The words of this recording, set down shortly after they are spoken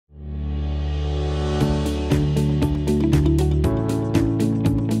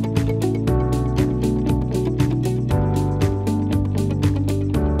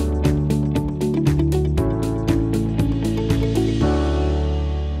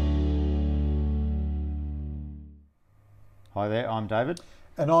Hi there, I'm David.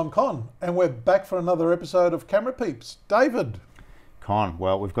 And I'm Con, and we're back for another episode of Camera Peeps. David. Con,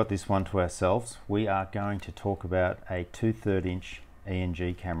 well, we've got this one to ourselves. We are going to talk about a 2/3 inch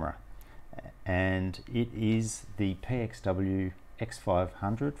ENG camera, and it is the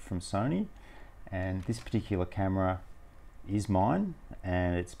PXW-X500 from Sony, and this particular camera is mine,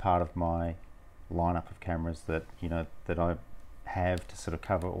 and it's part of my lineup of cameras that that I have to sort of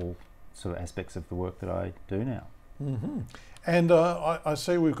cover all sort of aspects of the work that I do now. Mm-hmm. And I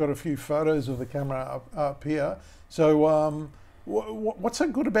see we've got a few photos of the camera up here. So what's so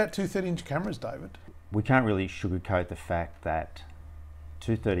good about 2/3 inch cameras, David? We can't really sugarcoat the fact that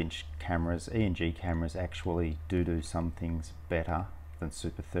 2/3 inch cameras, ENG cameras, actually do some things better than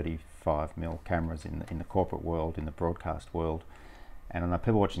super 35mm cameras in the corporate world, in the broadcast world. And I know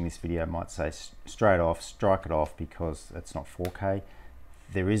people watching this video might say straight off, strike it off because it's not 4K.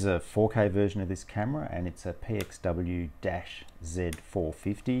 There is a 4K version of this camera, and it's a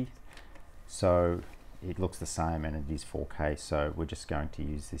PXW-Z450. So it looks the same and it is 4K. So we're just going to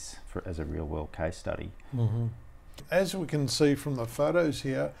use this as a real world case study. Mm-hmm. As we can see from the photos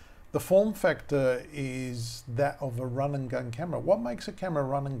here, the form factor is that of a run and gun camera. What makes a camera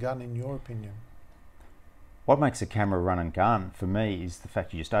run and gun in your opinion? What makes a camera run and gun for me is the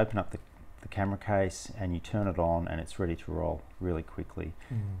fact you just open up the camera case and you turn it on and it's ready to roll really quickly.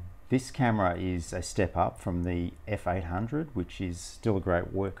 This camera is a step up from the F800, which is still a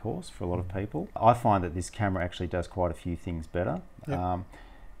great workhorse for a lot of people. I find that this camera actually does quite a few things better. Yep.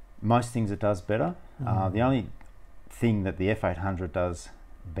 Most things it does better. The only thing that the F800 does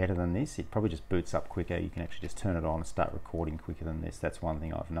better than this, it probably just boots up quicker. You can actually just turn it on and start recording quicker than this. That's one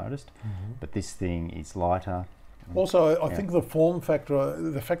thing I've noticed. But this thing is lighter. Also, I think the form factor,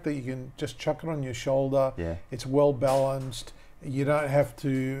 the fact that you can just chuck it on your shoulder, it's well balanced. You don't have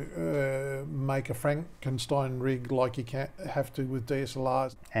to make a Frankenstein rig like you have to with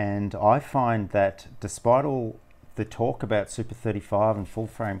DSLRs. And I find that despite all the talk about Super 35 and full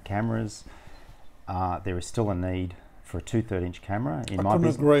frame cameras, there is still a need for a 2/3 inch camera in my business. I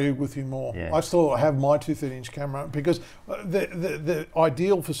couldn't agree with you more. I still have my 2/3 inch camera because they're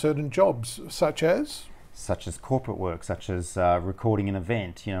ideal for certain jobs, such as corporate work, such as recording an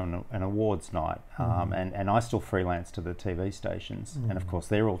event, an awards night, and I still freelance to the TV stations, and of course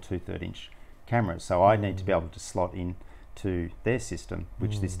they're all 2/3 inch cameras, so I need to be able to slot in to their system,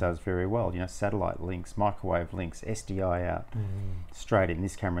 which this does very well. Satellite links, microwave links, SDI out, straight in.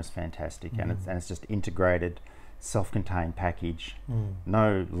 This camera is fantastic, and it's just integrated, self-contained package,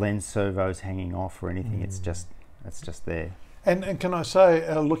 no lens servos hanging off or anything. It's just there. And can I say,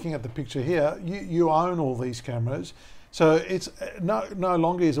 looking at the picture here, you own all these cameras, so it's no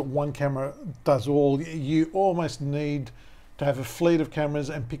longer is it one camera does all. You almost need to have a fleet of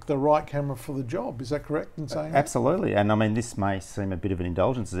cameras and pick the right camera for the job. Is that correct in saying that? Absolutely. And I mean, this may seem a bit of an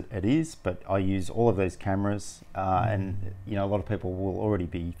indulgence, it is, but I use all of these cameras, and a lot of people will already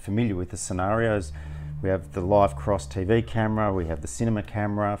be familiar with the scenarios. We have the live cross TV camera, we have the cinema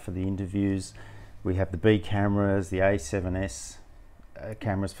camera for the interviews, we have the B cameras, the A7S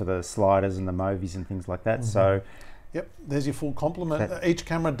cameras for the sliders and the movies and things like that. So, yep, there's your full complement. Each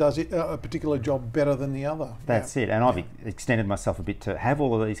camera does a particular job better than the other. That's it. And I've extended myself a bit to have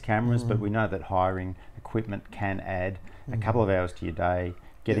all of these cameras, but we know that hiring equipment can add a couple of hours to your day,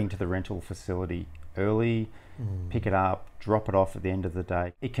 getting to the rental facility early, pick it up, drop it off at the end of the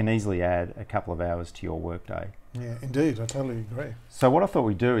day. It can easily add a couple of hours to your work day. Yeah, indeed, I totally agree. So what I thought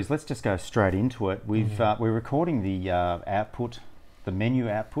we'd do is let's just go straight into it. We're recording the output, the menu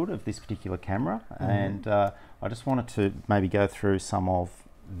output of this particular camera, and I just wanted to maybe go through some of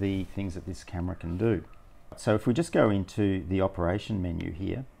the things that this camera can do. So if we just go into the operation menu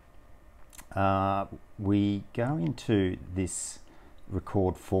here, we go into this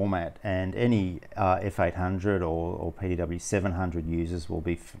record format, and any F800 or PXW-700 users will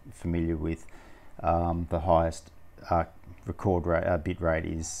be familiar with the highest record rate, bit rate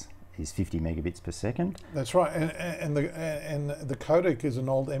is 50 megabits per second. That's right, and the codec is an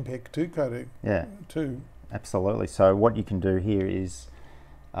old MPEG-2 codec. Yeah, too. Absolutely. So what you can do here is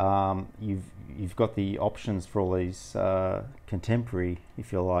you've got the options for all these contemporary,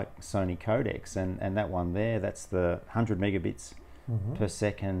 if you like, Sony codecs, and that one there, that's the 100 megabits per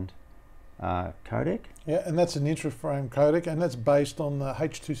second codec. Yeah, and that's an intra-frame codec, and that's based on the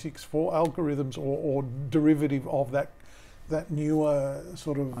H.264 algorithms or derivative of that newer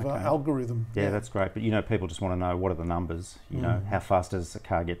sort of algorithm. Yeah, that's great. But people just want to know what are the numbers. How fast does a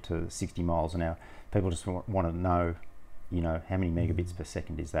car get to 60 miles an hour? People just want to know, how many megabits per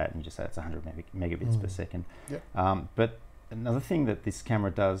second is that? And you just say it's 100 megabits per second. Yep. But another thing that this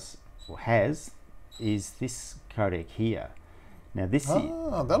camera has is this codec here. Now this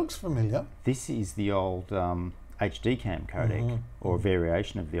that looks familiar. this is the old HD cam codec, or a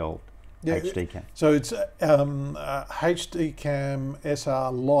variation of the old HD cam. So it's HD cam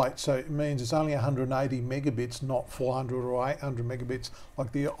SR Lite, so it means it's only 180 megabits, not 400 or 800 megabits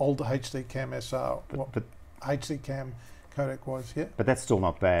like the old HD cam SR. But HD cam codec was, yeah. But that's still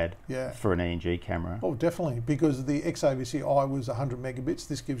not bad Yeah. for an ENG camera. Oh, definitely, because the XAVC-I was 100 megabits.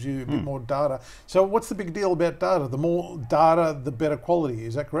 This gives you a bit more data. So what's the big deal about data? The more data, the better quality.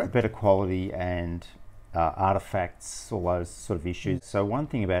 Is that correct? Better quality and artifacts, all those sort of issues. So one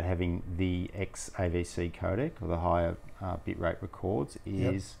thing about having the XAVC codec, or the higher bitrate records,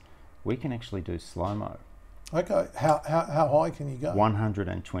 is we can actually do slow-mo. Okay, how high can you go?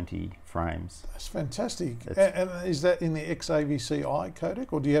 120 frames. That's fantastic. And is that in the XAVC-I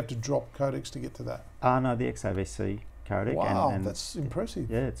codec, or do you have to drop codecs to get to that? No, the XAVC codec. Wow, and that's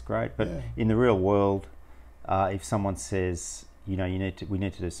impressive. Yeah, it's great. But in the real world, if someone says, you know, we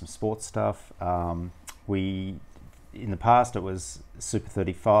need to do some sports stuff, in the past it was Super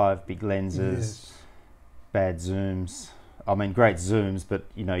 35, big lenses, bad zooms. I mean, great zooms, but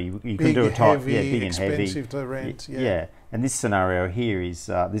you know, you can do a type, big and heavy, expensive to rent. Yeah. And this scenario here is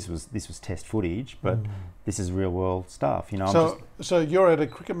this was test footage, but this is real world stuff. You know, so you're at a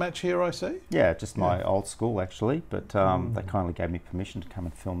cricket match here, I see. Yeah, just my old school actually, but they kindly gave me permission to come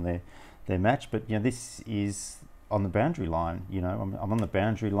and film their match. But you know, this is on the boundary line. You know, I'm on the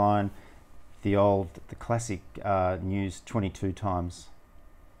boundary line. The classic News 22 times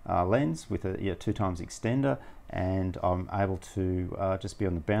lens with a 2 times extender, and I'm able to just be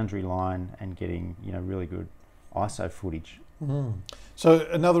on the boundary line and getting, you know, really good ISO footage. So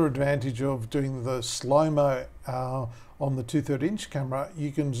another advantage of doing the slow-mo on the 2/3 inch camera,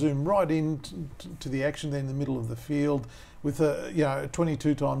 you can zoom right in to the action there in the middle of the field with a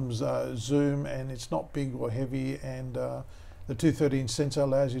 22 times zoom, and it's not big or heavy, and the 2/3 inch sensor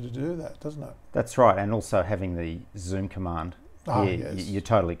allows you to do that, doesn't it? That's right, and also having the zoom command. You're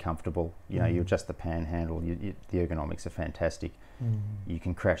totally comfortable. You know, you adjust the pan handle. The ergonomics are fantastic. You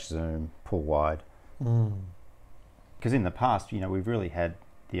can crash zoom, pull wide. Because in the past, you know, we've really had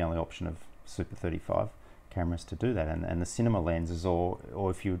the only option of Super 35 cameras to do that, and the cinema lenses, or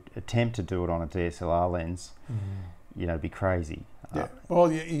if you attempt to do it on a DSLR lens, you know, it'd be crazy. Yeah. Well,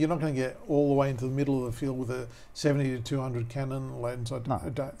 you're not going to get all the way into the middle of the field with a 70 to 200 Canon lens. I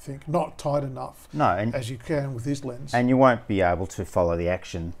don't think. Not tight enough. No, as you can with this lens. And you won't be able to follow the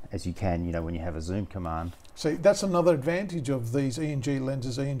action as you can, you know, when you have a zoom command. See, that's another advantage of these ENG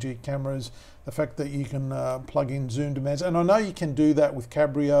lenses, ENG cameras, the fact that you can plug in zoom demands. And I know you can do that with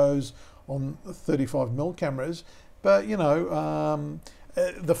cabrios on 35mm cameras, but, you know,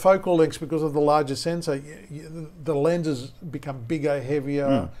 the focal lengths, because of the larger sensor, the lenses become bigger,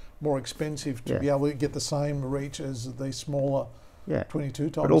 heavier, more expensive to be able to get the same reach as the smaller 22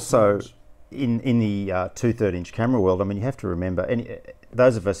 times. But also, in the 2/3 inch camera world, I mean, you have to remember,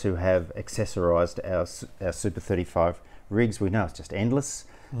 those of us who have accessorized our Super 35 rigs, we know it's just endless.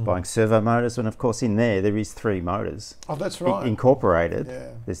 Buying servo motors, and of course in there is 3 motors. Oh, that's right. Incorporated.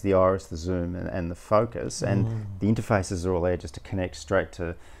 There's the iris, the zoom, and the focus, and the interfaces are all there just to connect straight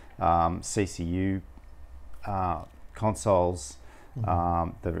to CCU consoles.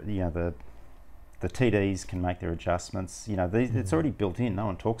 The TDs can make their adjustments. You know, it's already built in. No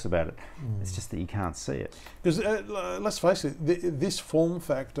one talks about it. It's just that you can't see it. Because let's face it, this form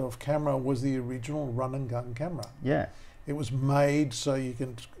factor of camera was the original run and gun camera. Yeah. It was made so you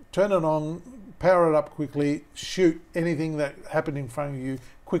can turn it on, power it up quickly, shoot anything that happened in front of you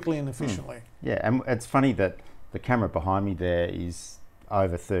quickly and efficiently. Yeah, and it's funny that the camera behind me there is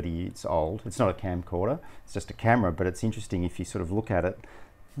over 30 years old. It's not a camcorder, it's just a camera, but it's interesting if you sort of look at it.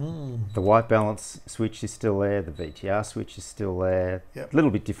 The white balance switch is still there, the VTR switch is still there. A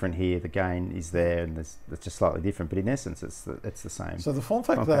little bit different here, the gain is there, and it's just slightly different, but in essence it's the same. So the form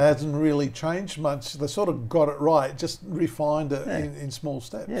factor hasn't really changed much. They sort of got it right, just refined it in small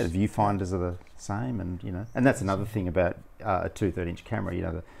steps. Yeah, the viewfinders are the same, and you know, and that's another thing about a 2/3 inch camera. You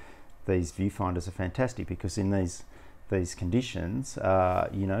know, these viewfinders are fantastic because in these conditions,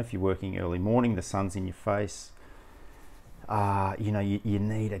 you know, if you're working early morning, the sun's in your face. You know, you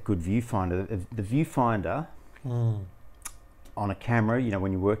need a good viewfinder. The viewfinder on a camera, you know,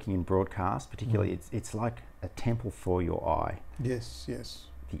 when you're working in broadcast, particularly, it's like a temple for your eye. Yes, yes.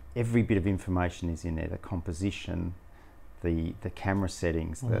 Every bit of information is in there. The composition, the camera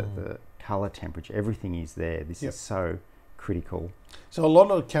settings, the color temperature, everything is there. This is so critical. So a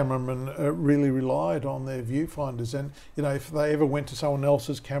lot of cameramen really relied on their viewfinders, and you know, if they ever went to someone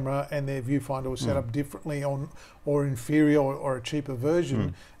else's camera and their viewfinder was set up differently on or inferior or a cheaper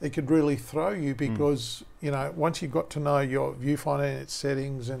version, it could really throw you because you know, once you got to know your viewfinder and its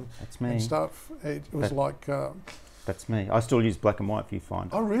settings and stuff, it was That's me. I still use black and white viewfinder.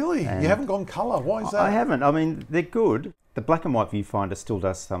 Oh really? You haven't gone colour? Why is that? I haven't. I mean, they're good. The black and white viewfinder still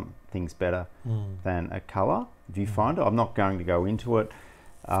does some things better than a colour viewfinder. I'm not going to go into it,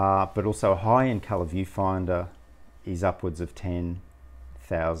 but also a high-end colour viewfinder is upwards of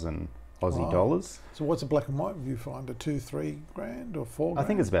 10,000 Aussie dollars. So what's a black and white viewfinder? 2-3 grand or 4 grand? I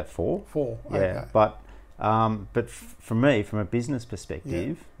think it's about 4. 4. Yeah, okay. but for me, from a business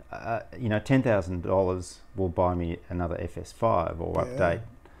perspective, you know, $10,000 will buy me another FS5 or update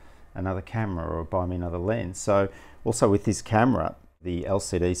another camera or buy me another lens. So also with this camera, the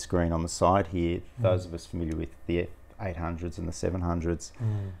LCD screen on the side here, those of us familiar with the F800s and the 700s,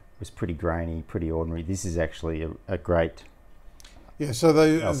 was pretty grainy, pretty ordinary. This is actually a great so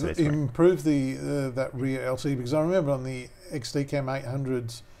they LCD screen. improved that rear LCD, because I remember on the XD-Cam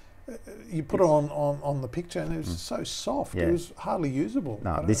 800s, you put it on the picture and it was so soft, it was hardly usable.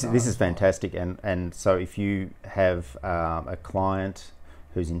 No, this is fantastic, and so if you have a client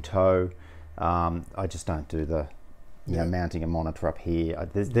who's in tow, I just don't do the mounting a monitor up here.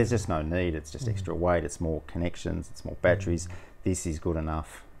 There's just no need. It's just extra weight. It's more connections. It's more batteries. This is good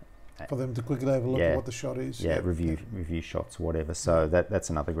enough for them to quickly have a look at what the shot is. Review shots, whatever. So that's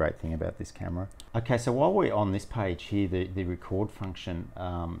another great thing about this camera. Okay, so while we're on this page here, the record function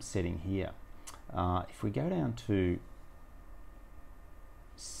setting here, if we go down to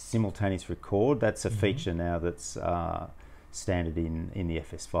simultaneous record, that's a feature now that's standard in the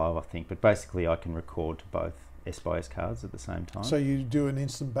FS5, I think. But basically, I can record to both S/S cards at the same time. So you do an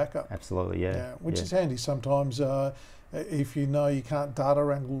instant backup? Absolutely, which is handy sometimes. If you know you can't data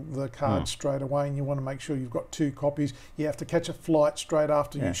wrangle the card straight away and you want to make sure you've got 2 copies, you have to catch a flight straight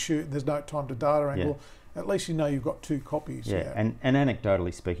after you shoot, there's no time to data wrangle, at least you know you've got 2 copies. And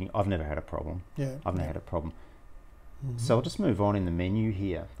anecdotally speaking, I've never had a problem. I've never had a problem. So I'll just move on in the menu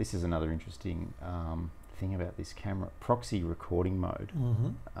here. This is another interesting thing about this camera, proxy recording mode.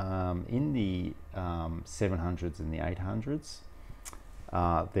 In the 700s and the 800s,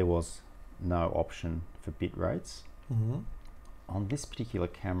 there was no option for bit rates. On this particular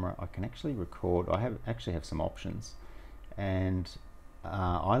camera, I can actually record. I actually have some options, and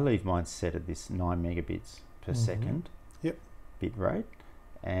I leave mine set at this 9 megabits per second bit rate,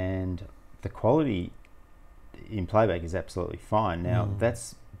 and the quality in playback is absolutely fine. Now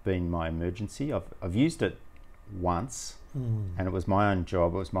that's been my emergency. I've used it once, and it was my own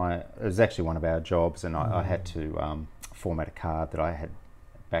job. It was actually one of our jobs, and I had to format a card that I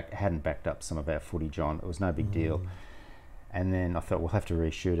hadn't backed up some of our footage on. It was no big deal. And then I thought we'll have to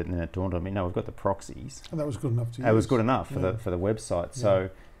reshoot it, and then it dawned on me, no, we've got the proxies. And that was good enough to use. It was good enough for the website. So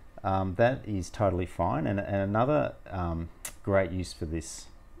that is totally fine. And another great use for this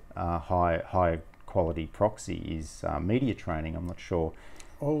high quality proxy is media training. I'm not sure.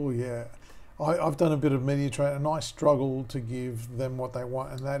 Oh yeah, I've done a bit of media training, and I struggle to give them what they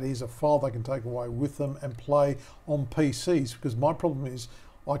want, and that is a file they can take away with them and play on PCs, because my problem is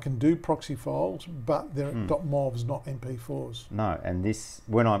I can do proxy files, but they're .movs, not MP4s. No, and this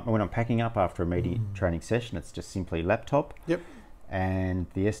when I'm packing up after a media training session, it's just simply laptop. And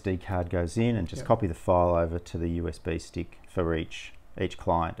the SD card goes in, and just copy the file over to the USB stick for each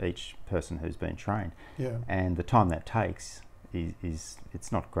client, each person who's been trained. And the time that takes is it's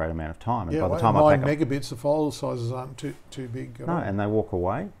not a great amount of time. And by the time 9 megabits, the file sizes aren't too big at all. And they walk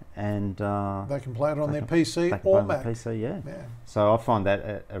away, and they can play it on their PC or Mac. PC, So I find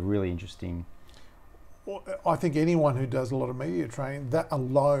that a really interesting. Well, I think anyone who does a lot of media training, that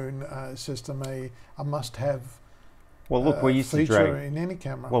alone says to me, a must-have. Well, look, we used to drag in any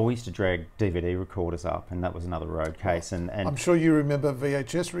camera. Well, we used to drag DVD recorders up, and that was another road case. And I'm sure you remember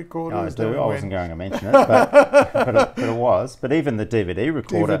VHS recorders. I do. I wasn't going to mention it, but it was. But even the DVD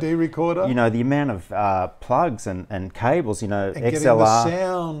recorder. You know, the amount of plugs and cables. You know, and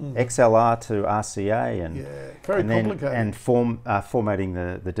XLR to RCA, and very complicated. And formatting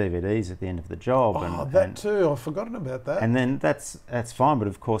the DVDs at the end of the job. Oh, that too. I've forgotten about that. And then that's fine, but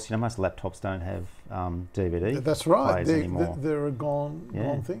of course, you know, most laptops don't have DVD. That's right. Anymore. They're a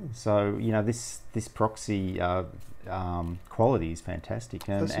gone thing. So you know, this proxy quality is fantastic,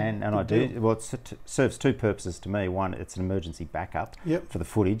 and I do. Well, it serves 2 purposes to me. One, it's an emergency backup for the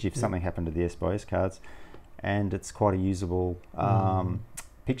footage if something happened to the S/S cards, and it's quite a usable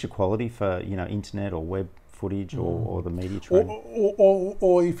picture quality for internet or web footage or the media training.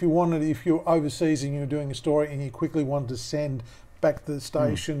 Or if you wanted, if you're overseas and you're doing a story and you quickly want to send back to the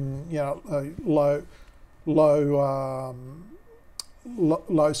station, you know,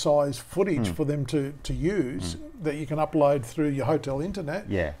 low size footage for them to use that you can upload through your hotel internet.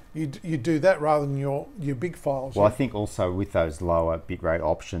 Yeah, you do that rather than your big files. Well, I think also with those lower bitrate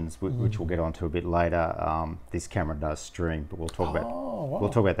options, which we'll get onto a bit later, this camera does stream, but we'll talk about we'll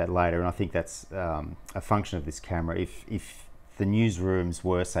talk about that later. And I think that's a function of this camera. If the newsrooms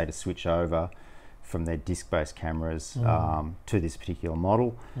were, say, to switch over from their disc-based cameras to this particular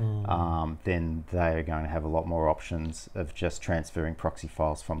model, then they are going to have a lot more options of just transferring proxy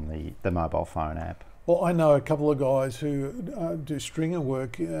files from the mobile phone app. Well, I know a couple of guys who do stringer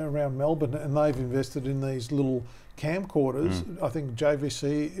work around Melbourne, and they've invested in these little camcorders. I think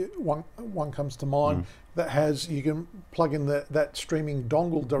JVC one comes to mind that has, you can plug in that streaming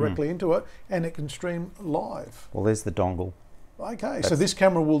dongle directly into it, and it can stream live. Well, there's the dongle. Okay, so this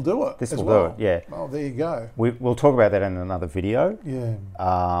camera will do it. This will do it, yeah. Oh, there you go. We'll talk about that in another video. Yeah.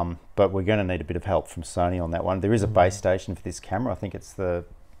 But we're going to need a bit of help from Sony on that one. There is a base station for this camera. I think it's the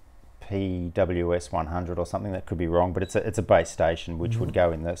PXW-X500 or something. That could be wrong, but it's a base station which would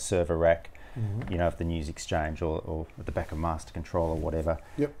go in the server rack, you know, of the news exchange or at the back of master control or whatever.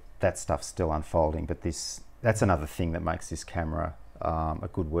 Yep. That stuff's still unfolding, but that's another thing that makes this camera a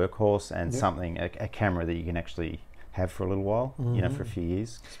good workhorse and something, a camera that you can actually have for a little while, you know, for a few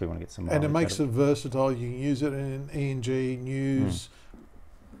years, because we want to get some. And it makes it versatile. You can use it in ENG, news,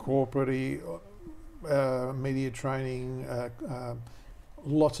 corporate, media training,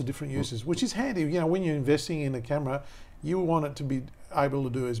 lots of different uses, which is handy. You know, when you're investing in a camera, you want it to be able to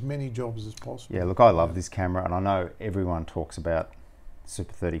do as many jobs as possible. Yeah, look, I love this camera, and I know everyone talks about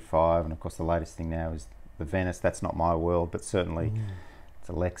Super 35, and of course the latest thing now is the Venice. That's not my world, but certainly it's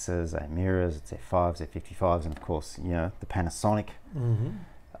Alexas, Mirrors, it's F5s, F55s, and of course, you know, the Panasonic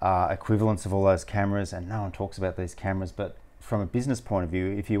equivalents of all those cameras, and no one talks about these cameras. But from a business point of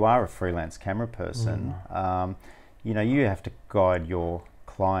view, if you are a freelance camera person, you know, you have to guide your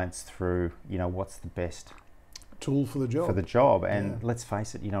clients through, you know, what's the best tool for the job. And let's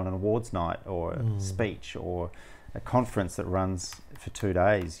face it, you know, an awards night or a speech or a conference that runs for 2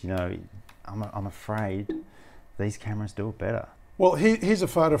 days, you know, I'm afraid these cameras do it better. Well, here's a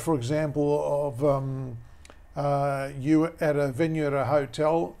photo, for example, of you at a venue at a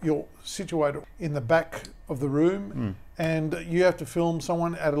hotel. You're situated in the back of the room, and you have to film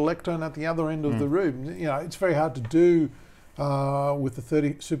someone at a lectern at the other end of the room. You know, it's very hard to do with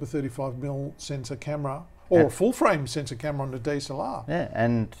the Super 35mm sensor camera or a full frame sensor camera on the DSLR. Yeah,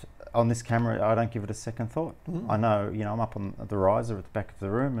 and on this camera, I don't give it a second thought. I know, you know, I'm up on the riser at the back of the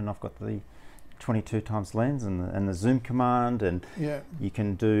room, and I've got the 22 times lens and the zoom command, and you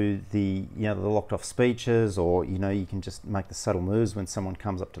can do the, you know, the locked off speeches, or, you know, you can just make the subtle moves when someone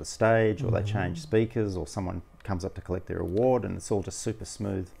comes up to the stage, or they change speakers, or someone comes up to collect their award, and it's all just super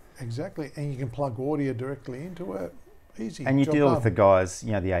smooth. Exactly, and you can plug audio directly into it. Easy. And you deal with the guys,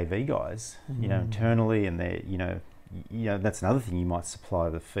 you know, the AV guys, you know, internally, and they're, you know, that's another thing. You might supply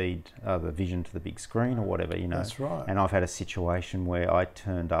the feed, the vision to the big screen or whatever, you know. That's right. And I've had a situation where I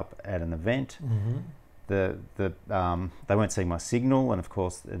turned up at an event. They weren't seeing my signal, and of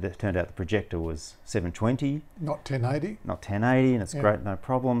course it turned out the projector was 720. Not 1080. Not 1080, and it's great, no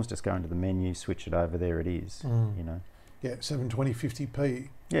problems. Just go into the menu, switch it over. There it is. You know. Yeah, 720 50p.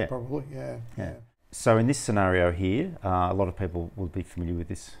 Yeah. Probably. Yeah. So in this scenario here, a lot of people will be familiar with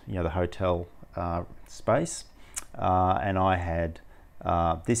this. You know, the hotel space. And I had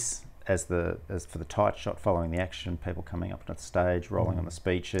this as for the tight shot following the action, people coming up on the stage, rolling on the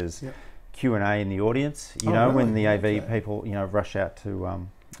speeches, Q&A in the audience, you know, when the AV people, you know, rush out to,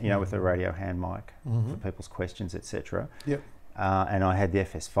 you know, with a radio hand mic for people's questions, etc. And I had the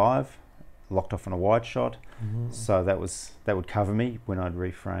FS5 locked off on a wide shot, so that would cover me when I'd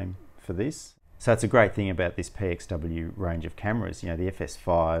reframe for this. So it's a great thing about this PXW range of cameras. You know, the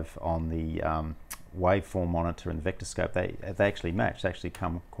FS5 on the waveform monitor and the vector scope, they actually match. They actually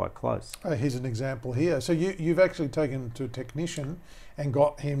come quite close. Here's an example here. So you've actually taken to a technician and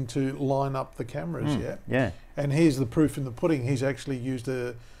got him to line up the cameras, Yeah. And here's the proof in the pudding. He's actually used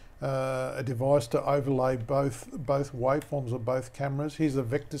a device to overlay both waveforms of both cameras. Here's the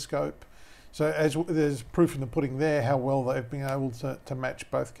vector scope. So as there's proof in the pudding there how well they've been able to match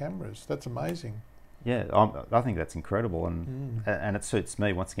both cameras. That's amazing. Yeah, I think that's incredible, and it suits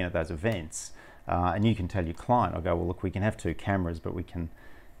me once again at those events. And you can tell your client, I'll go, well, look, we can have 2 cameras, but we can,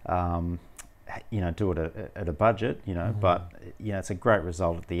 you know, do it at a budget, you know, but, you know, it's a great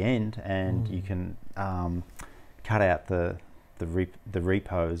result at the end, and you can cut out the the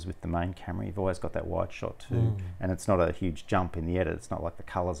repos with the main camera. You've always got that wide shot too, and it's not a huge jump in the edit. It's not like the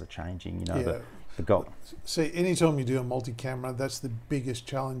colours are changing. You know, See, anytime you do a multi-camera, that's the biggest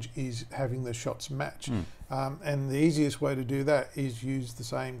challenge, is having the shots match. And the easiest way to do that is use the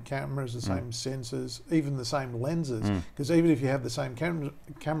same cameras, the same sensors, even the same lenses. Because even if you have the same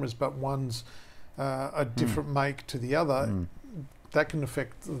cameras, but one's a different make to the other, that can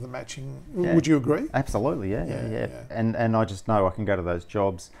affect the matching. Would you agree? Absolutely, yeah. And I just know I can go to those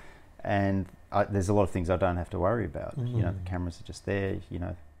jobs, and there's a lot of things I don't have to worry about. You know, the cameras are just there. You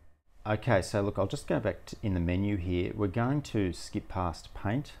know. Okay, so look, I'll just go back in the menu here. We're going to skip past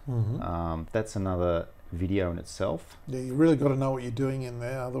paint. That's another video in itself. Yeah, you really got to know what you're doing in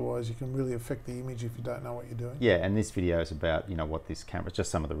there, otherwise you can really affect the image if you don't know what you're doing. Yeah, and this video is about, you know, what this camera, it's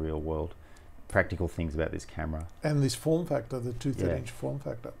just some of the real world practical things about this camera. And this form factor, the 2/3" form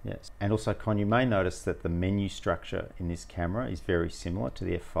factor. Yes, and also, Con, you may notice that the menu structure in this camera is very similar to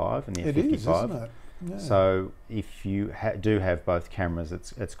the F5 and the F55. It is, isn't it? Yeah. So if you do have both cameras,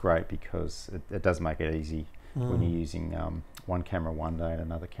 it's great, because it does make it easy when you're using one camera one day and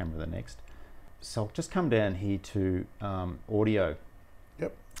another camera the next. So I'll just come down here to audio.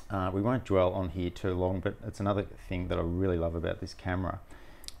 Yep. We won't dwell on here too long, but it's another thing that I really love about this camera.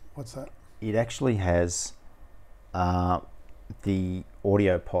 What's that? It actually has the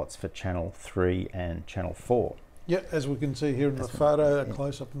audio pots for channel 3 and channel 4. Yeah, as we can see here in the photo, a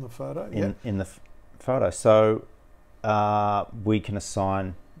close up in the photo. In the photo. So we can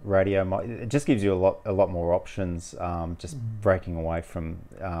assign radio. It just gives you a lot more options. Just breaking away from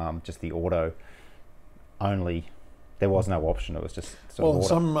just the auto only. There was no option. It was just sort of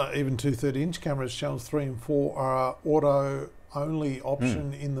some even 2/3" cameras, channels 3 and 4 are auto only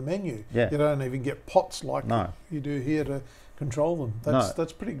option in the menu. Yeah. You don't even get pots like you do here to control them.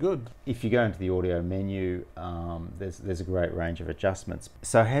 That's pretty good. If you go into the audio menu, there's a great range of adjustments.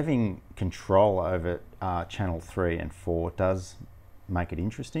 So having control over channel 3 and 4 does make it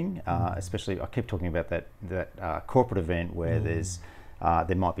interesting. Especially, I keep talking about that corporate event where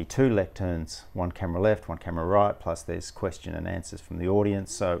there might be 2 lecterns, one camera left, one camera right, plus there's question and answers from the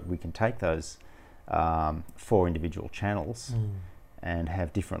audience. So we can take those 4 individual channels and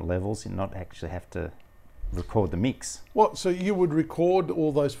have different levels and not actually have to record the mix. What? So you would record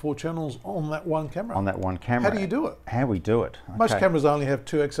all those 4 channels on that one camera? On that one camera. How do you do it? How we do it. Okay. Most cameras only have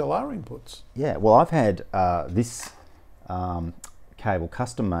 2 XLR inputs. Yeah, well, I've had this cable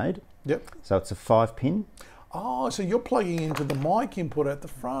custom made. Yep. So it's a 5-pin. Oh, so you're plugging into the mic input at the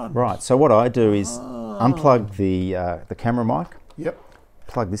front. Right, so what I do is unplug the camera mic. Yep.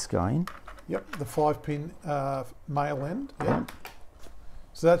 Plug this guy in. Yep, the 5-pin male end. Yep.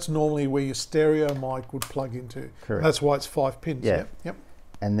 So that's normally where your stereo mic would plug into. Correct. That's why it's 5 pins. Yeah. Yep.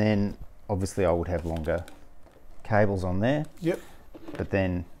 And then obviously I would have longer cables on there. Yep. But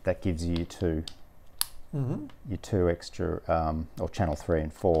then that gives you your 2 extra, or channel 3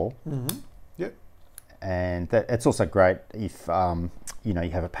 and 4. Yep. And it's also great if you know,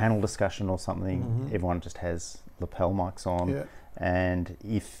 you have a panel discussion or something. Everyone just has lapel mics on. Yeah. And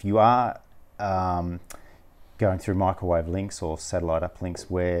if you are going through microwave links or satellite uplinks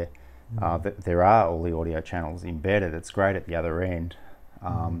where there are all the audio channels embedded, it's great at the other end.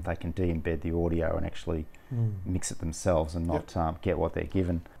 They can de-embed the audio and actually mix it themselves and not get what they're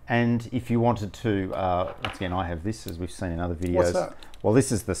given. And if you wanted to, once again, I have this, as we've seen in other videos. What's that? Well,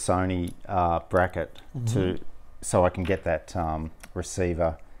 this is the Sony bracket so I can get that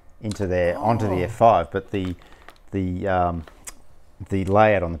receiver into there onto the F5. But the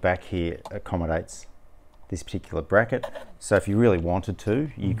layout on the back here accommodates this particular bracket. So if you really wanted to,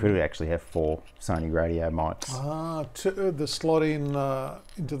 you could actually have 4 Sony radio mics. The slot in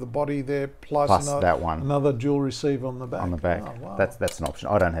into the body there, plus that one, another dual receiver on the back. On the back, that's an option.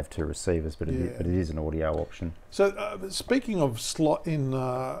 I don't have 2 receivers, but it is an audio option. So speaking of slot in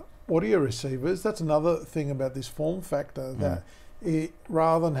audio receivers, that's another thing about this form factor, that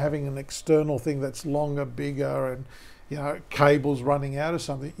rather than having an external thing that's longer, bigger, and cables running out or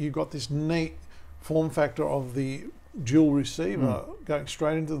something, you've got this neat form factor of the dual receiver going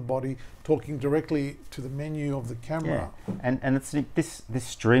straight into the body, talking directly to the menu of the camera. Yeah. And it's this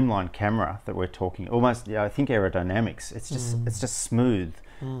streamlined camera that we're talking, almost, I think aerodynamics, it's just smooth.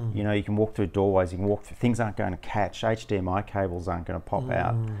 You can walk through doorways, you can walk through, things aren't going to catch, HDMI cables aren't going to pop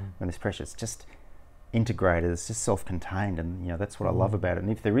out when there's pressure. It's just integrated, it's just self-contained, and that's what I love about it.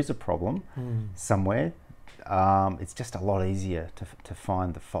 And if there is a problem somewhere, it's just a lot easier to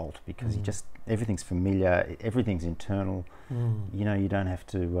find the fault, because everything's familiar, everything's internal. You don't have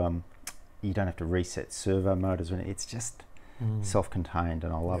to reset servo motors. It's just self-contained,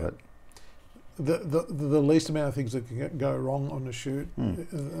 and I love it. the least amount of things that can go wrong on a shoot,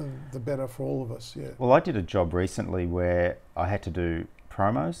 the better for all of us. Yeah. Well, I did a job recently where I had to do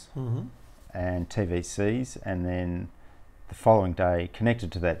promos and TVCs, and then the following day,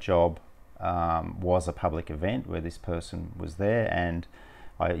 connected to that job, was a public event where this person was there, and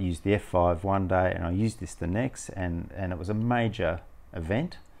I used the F5 one day and I used this the next, and it was a major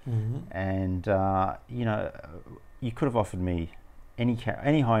event. And you know, you could have offered me any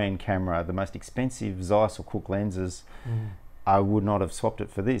high-end camera, the most expensive Zeiss or Cooke lenses. I would not have swapped it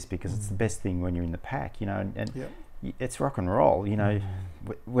for this, because it's the best thing when you're in the pack, you know, and it's rock and roll, you know.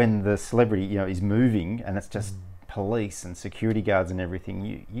 When the celebrity, you know, is moving and it's just police and security guards and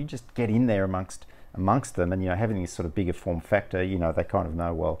everything, you just get in there amongst them, and, you know, having this sort of bigger form factor, you know, they kind of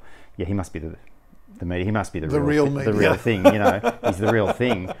know, well, yeah, he must be the media, he must be the real thing, you know, he's the real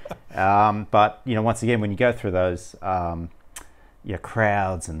thing. But, you know, once again, when you go through those you know,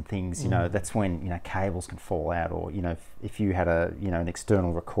 crowds and things, you know, that's when, you know, cables can fall out, or, you know, if you had an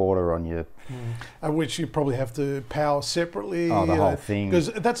external recorder on your which you probably have to power separately. The whole thing.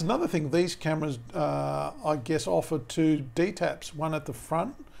 Because that's another thing. These cameras, I guess, offer two D-taps, one at the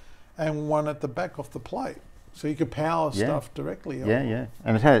front and one at the back off the plate, so you could power stuff directly. Yeah,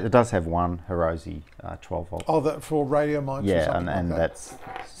 and it does have one Hirose 12 volt. Oh, that for radio mics. Yeah, or something and like that's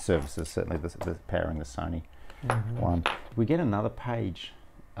services certainly the powering the Sony one. We get another page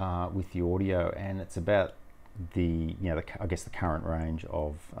with the audio, and it's about the, you know, I guess the current range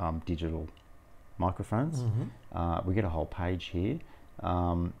of digital microphones. We get a whole page here,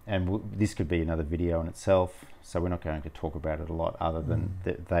 and this could be another video in itself, so we're not going to talk about it a lot, other than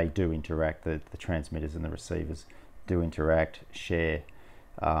that they do interact, the transmitters and the receivers do interact, share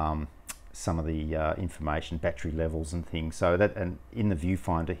some of the information, battery levels and things. So that, and in the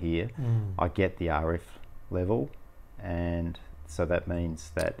viewfinder here, I get the RF level, and so that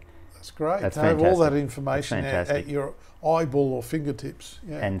means that that's great. That's to have fantastic. all that information at your eyeball or fingertips.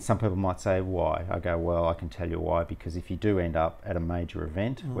 Yeah. And some people might say, why? I go, well, I can tell you why, because if you do end up at a major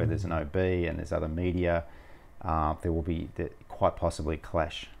event where there's an OB and there's other media, there will be quite possibly a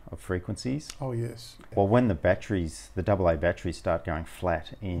clash of frequencies. Oh yes. Well, when the AA batteries start going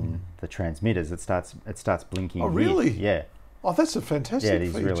flat in the transmitters, it starts blinking. Oh really? Yeah. Oh, that's a fantastic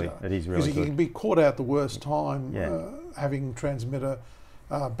feature. It is really Because you good. can be caught out the worst time Yeah. having transmitter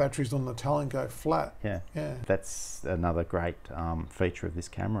batteries on the talent go flat. Yeah. Yeah. That's another great feature of this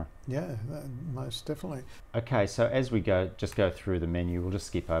camera. Yeah, most definitely. Okay, so as we go through the menu, we'll just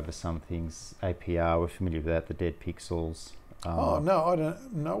skip over some things. APR, we're familiar with that, the dead pixels. Oh, no, I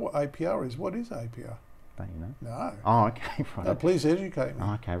don't know what APR is. What is APR? Don't you know? No. Oh, okay, right. No, please educate me.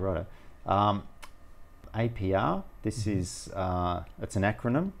 Oh, okay, right. APR, this is, it's an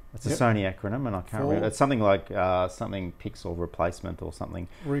acronym. It's a Sony acronym, and I can't remember. It's something like something pixel replacement or something.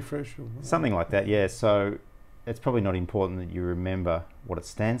 Refresh. Something like that, yeah. So it's probably not important that you remember what it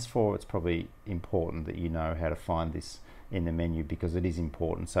stands for. It's probably important that you know how to find this in the menu, because it is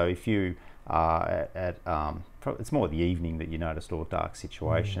important. So if you are it's more the evening that you noticed, or dark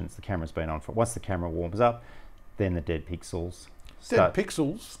situations, the camera's been on for, once the camera warms up, then the dead pixels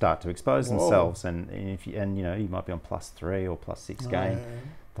start to expose themselves, and if you, and you know, you might be on +3 or +6 gain.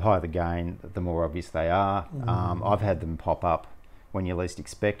 The higher the gain, the more obvious they are. I've had them pop up when you least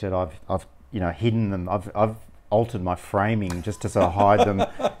expect it. I've you know, hidden them. I've altered my framing just to sort of hide them,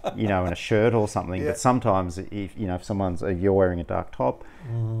 you know, in a shirt or something. But sometimes, if you know, if you're wearing a dark top,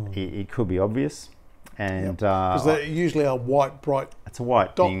 it could be obvious. And because they usually are white, bright. It's a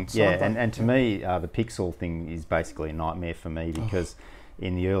white thing, yeah. And to me, the pixel thing is basically a nightmare for me, because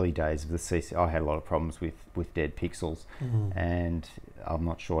in the early days of the CC, I had a lot of problems with dead pixels, and I'm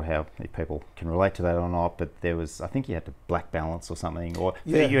not sure if people can relate to that or not, but there was, I think you had to black balance or something, or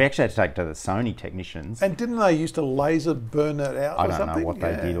you actually had to take to the Sony technicians. And didn't they used to laser burn that out or something? I don't know what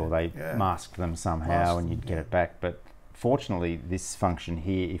they did, or they masked them somehow and you'd get it back. But fortunately, this function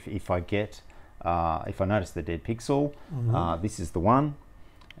here, if I notice the dead pixel, this is the one,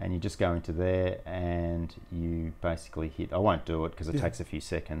 and you just go into there and you basically hit, I won't do it because it takes a few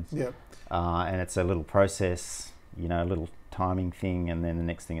seconds, and it's a little process, you know, a little timing thing, and then the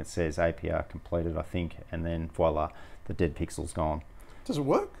next thing it says APR completed, I think, and then voila, the dead pixel's gone. Does it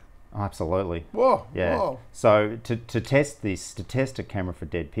work? Oh, absolutely. Whoa. Yeah. Whoa. So to test this, to test a camera for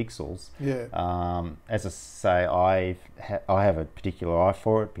dead pixels, as I say, I have a particular eye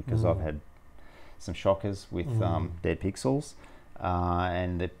for it, because I've had some shockers with dead pixels,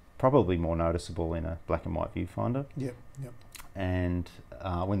 and they're probably more noticeable in a black and white viewfinder. and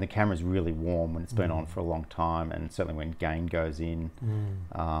when the camera's really warm, when it's been on for a long time, and certainly when gain goes in,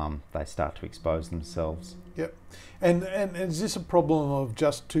 they start to expose themselves. Yep. And is this a problem of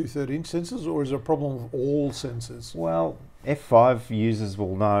just 2/3 inch sensors, or is it a problem of all sensors? Well, F5 users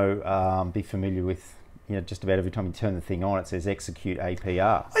will know, be familiar with, just about every time you turn the thing on, it says execute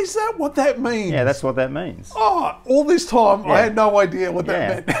APR. Is that what that means? Yeah, that's what that means. Oh, all this time I had no idea what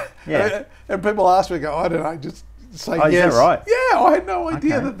that meant. Yeah. And people ask me, I don't know, just say yes. Is that right? Yeah, I had no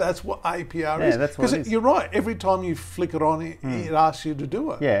idea that that's what APR is. Yeah, that's what it is. You're right, every time you flick it on, it asks you to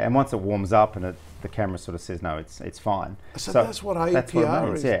do it. Yeah, and once it warms up and the camera sort of says, no, it's fine. So that's what APR that's what it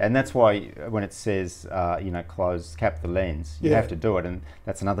means, is. Yeah, and that's why when it says, close, cap the lens, you have to do it. And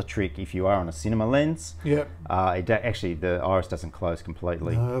that's another trick. If you are on a cinema lens, actually the iris doesn't close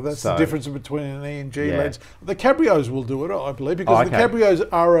completely. No, that's the difference between an E and G lens. The Cabrios will do it, I believe, because the Cabrios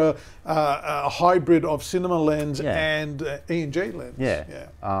are a hybrid of cinema lens and E and G lens.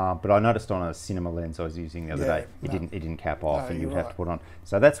 But I noticed on a cinema lens I was using the other day, it didn't cap off, and you'd have to put on.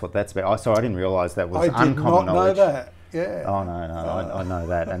 So that's what that's about. I didn't realise that was uncommon knowledge. I did not know that. Yeah. Oh no, I know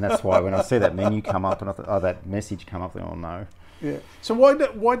that, and that's why when I see that menu come up and I thought, that message come up, oh no. Yeah. So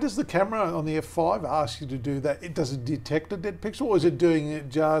why does the camera on the F5 ask you to do that? Does it detect a dead pixel, or is it doing it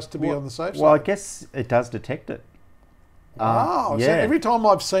just to be on the safe side? Well, I guess it does detect it. Wow. So every time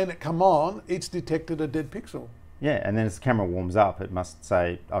I've seen it come on, it's detected a dead pixel. Yeah, and then as the camera warms up, it must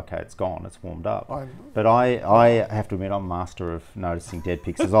say, okay, it's gone, it's warmed up. But I have to admit, I'm master of noticing dead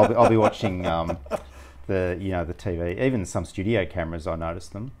pixels. I'll be watching the TV, even some studio cameras. I notice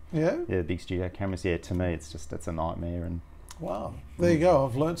them. Yeah. Yeah, the big studio cameras. Yeah, to me, it's a nightmare. And wow, there you go.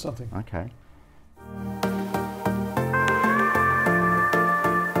 I've learned something. Okay.